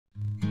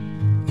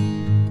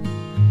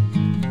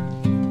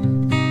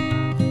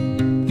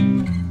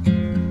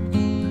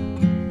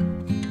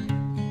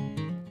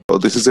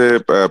this is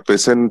a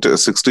patient,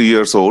 60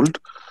 years old.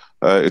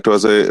 It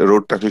was a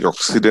road traffic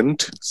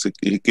accident.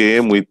 He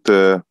came with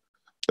a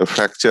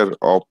fracture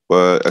of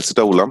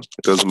acetabulam.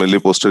 It was mainly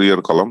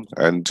posterior column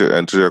and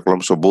anterior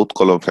column, so both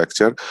column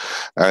fracture.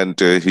 And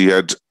he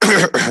had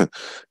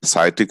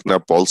sciatic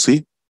nerve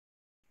palsy.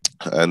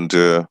 And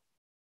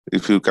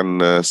if you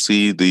can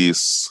see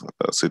this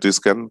CT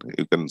scan,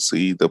 you can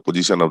see the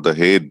position of the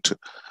head.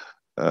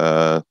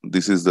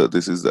 This is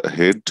the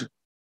head,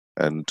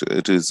 and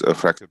it is a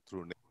fracture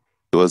through neck.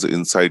 It was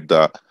inside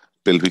the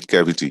pelvic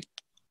cavity.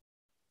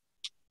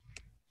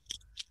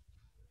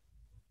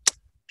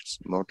 It's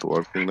not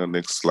working. The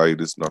next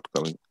slide is not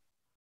coming.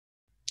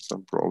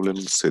 Some problem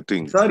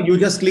setting. Sir, you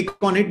just click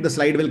on it. The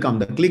slide will come.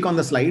 Click on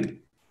the slide.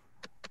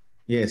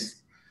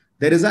 Yes,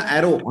 there is an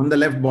arrow on the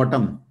left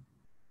bottom.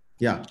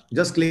 Yeah,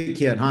 just click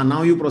here.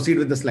 Now you proceed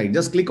with the slide.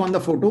 Just click on the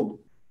photo.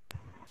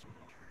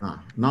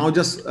 Now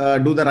just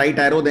do the right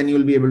arrow, then you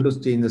will be able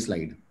to change the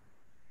slide.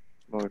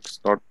 No,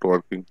 it's not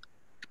working.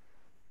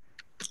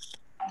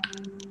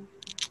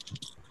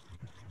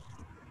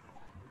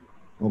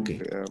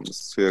 Okay. I'm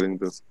sharing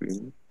the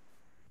screen.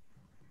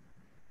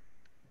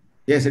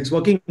 Yes, it's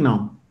working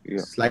now. Yeah.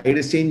 Slide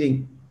is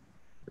changing.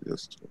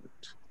 Just a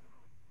minute.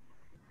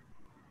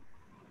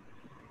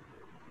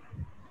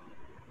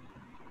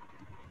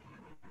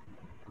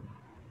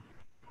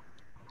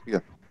 Yeah.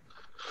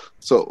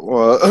 So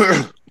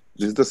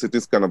this is the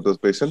CT scan of the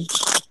patient,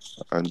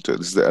 and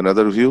this is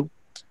another view,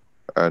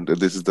 and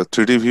this is the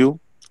 3D view.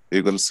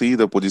 You can see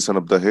the position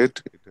of the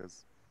head. It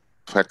has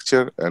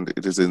fracture, and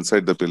it is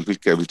inside the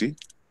pelvic cavity.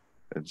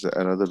 It's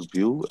another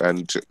view,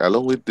 and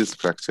along with this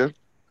fracture,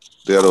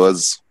 there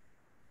was,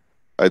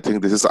 I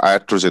think this is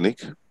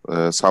iatrogenic.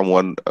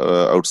 Someone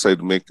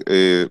outside make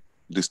a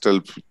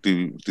distal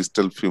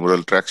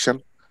femoral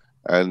traction,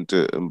 and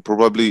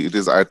probably it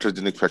is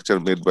iatrogenic fracture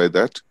made by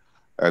that.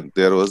 And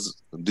there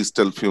was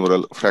distal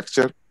femoral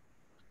fracture.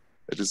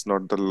 It is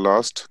not the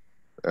last,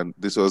 and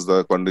this was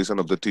the condition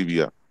of the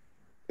tibia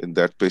in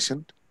that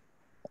patient.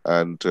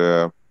 And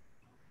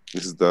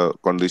this is the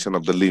condition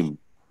of the limb.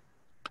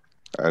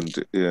 And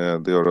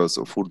there was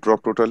a foot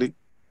drop totally.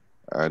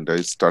 And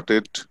I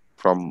started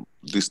from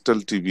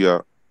distal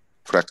tibia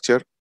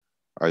fracture.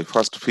 I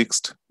first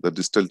fixed the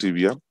distal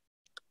tibia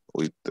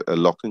with a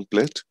locking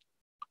plate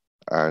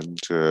and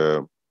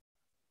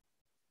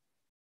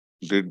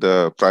did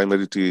the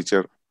primary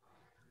THR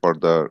for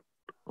the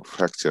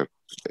fracture.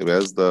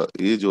 As the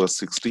age was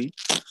 60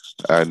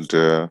 and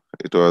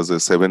it was a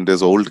 7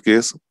 days old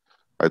case,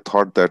 I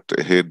thought that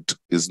head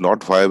is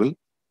not viable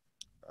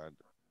and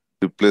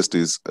replaced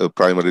is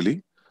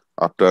primarily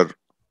after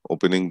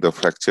opening the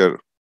fracture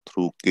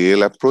through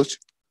KL approach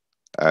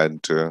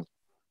and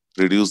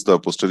reduce the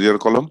posterior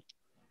column,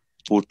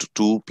 put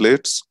 2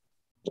 plates,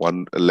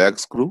 1 lag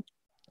screw,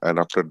 and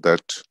after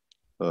that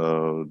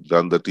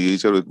done the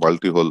THR with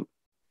multi-hole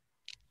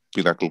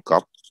pinnacle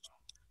cup.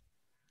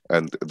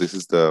 And this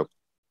is the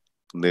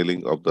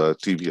nailing of the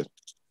tibia.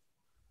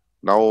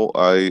 Now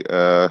I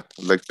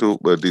like to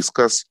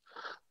discuss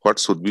what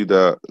should be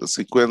the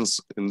sequence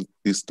in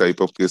this type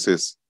of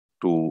cases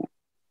to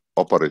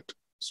operate.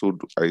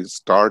 Should I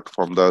start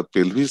from the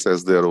pelvis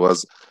as there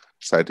was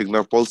sciatic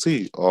nerve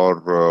palsy,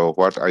 or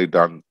what I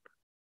done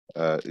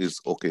is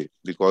okay?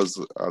 Because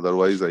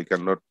otherwise I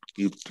cannot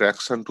keep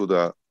traction to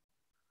the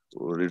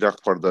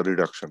further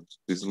reduction.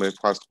 This is my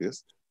first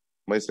case.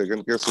 My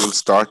second case will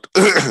start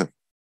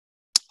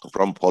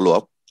from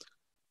follow-up.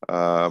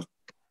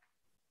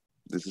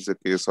 This is a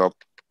case of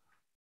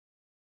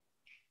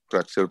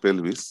fracture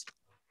pelvis.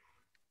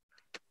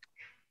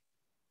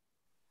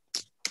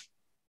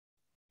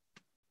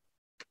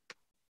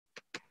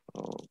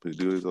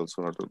 Video is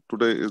also not.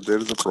 Today there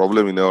is a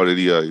problem in our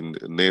area in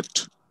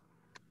net,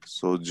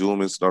 so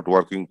Zoom is not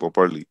working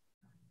properly.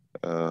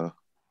 The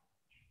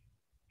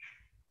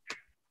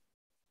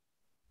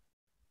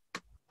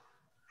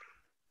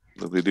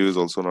video is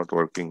also not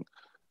working.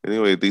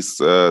 Anyway, this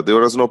there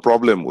was no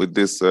problem with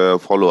this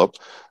follow-up.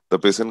 The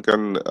patient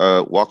can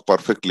walk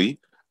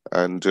perfectly,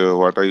 and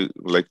what I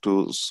like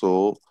to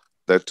show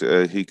that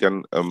he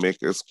can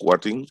make a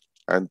squatting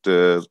and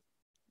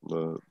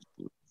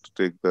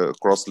take the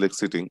cross leg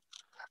sitting,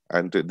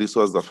 and this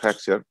was the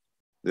fracture.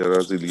 There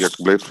was iliac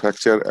blade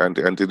fracture and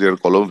anterior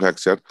column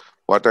fracture.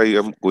 What I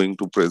am going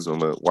to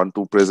want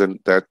to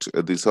present that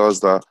this was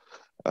the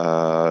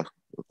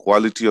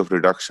quality of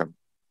reduction,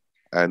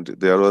 and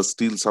there was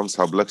still some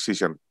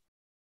subluxation,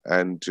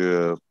 and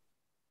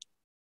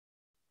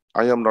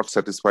I am not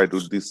satisfied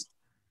with this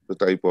the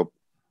type of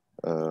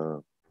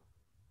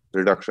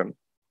reduction,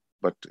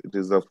 but it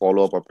is a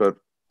follow-up after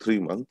 3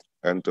 months.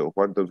 And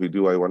what the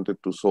video I wanted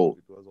to show,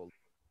 it was also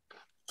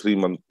 3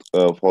 month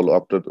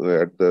follow-up at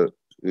the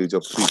age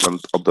of 3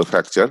 months of the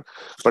fracture,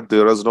 but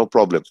there was no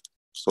problem.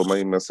 So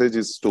my message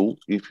is to,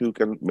 if you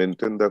can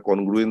maintain the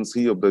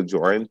congruency of the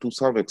joint to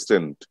some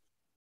extent,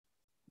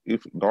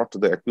 if not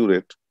the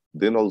accurate,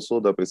 then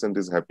also the patient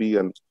is happy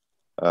and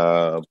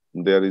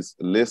there is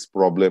less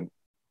problem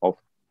of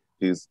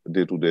his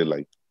day-to-day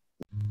life.